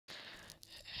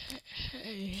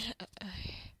Hey,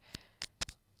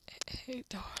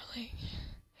 darling.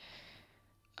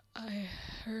 I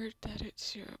heard that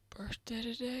it's your birthday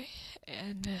today,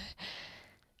 and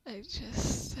I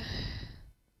just.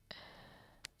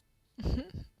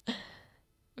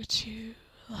 Would you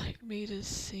like me to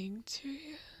sing to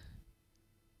you?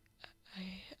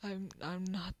 I'm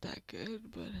not that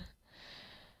good, but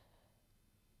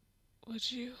would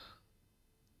you?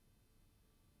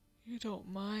 You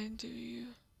don't mind, do you?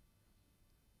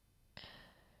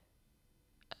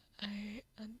 I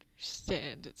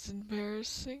understand it's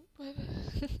embarrassing, but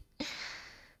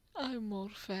I'm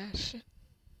old-fashioned.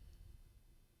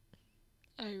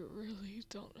 I really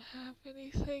don't have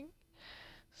anything,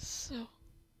 so,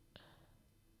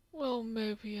 well,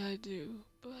 maybe I do,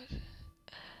 but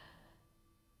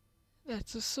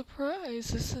that's a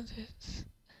surprise, isn't it?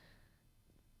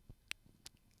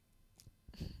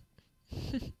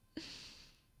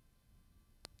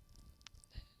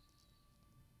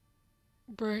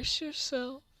 Brace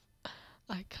yourself.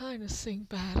 I kinda sing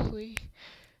badly,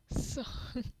 so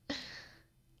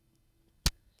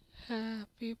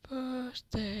happy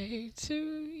birthday to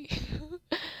you.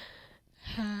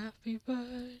 Happy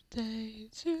birthday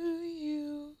to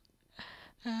you.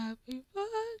 Happy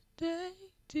birthday,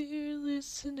 dear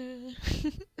listener.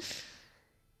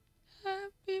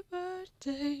 Happy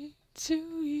birthday to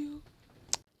you.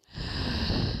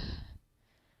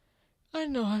 I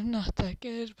know I'm not that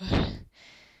good, but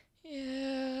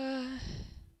yeah,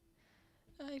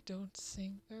 I don't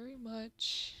sing very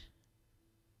much.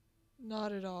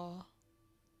 Not at all.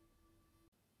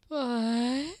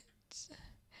 But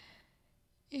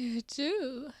you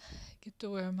do get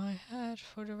to wear my hat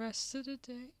for the rest of the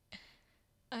day.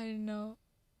 I know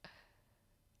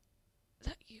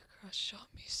that you crush on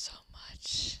me so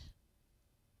much.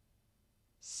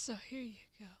 So here you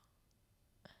go.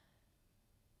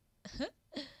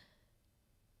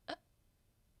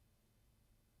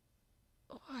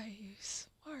 Why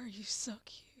are you so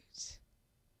cute?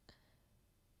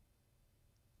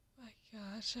 My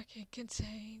gosh, I can't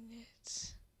contain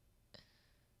it.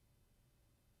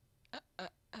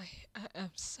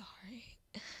 I'm sorry.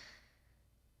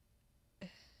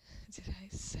 Did I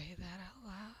say that out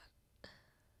loud?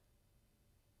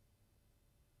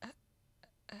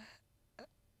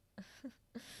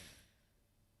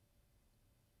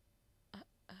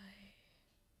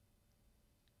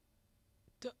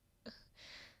 Don't,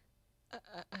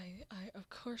 of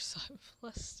course I'm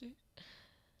flustered.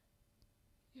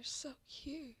 You're so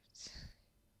cute.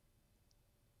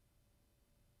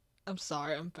 I'm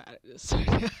sorry, I'm bad at this.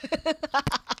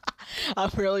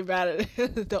 I'm really bad at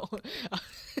it. Don't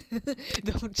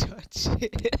judge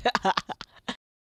it.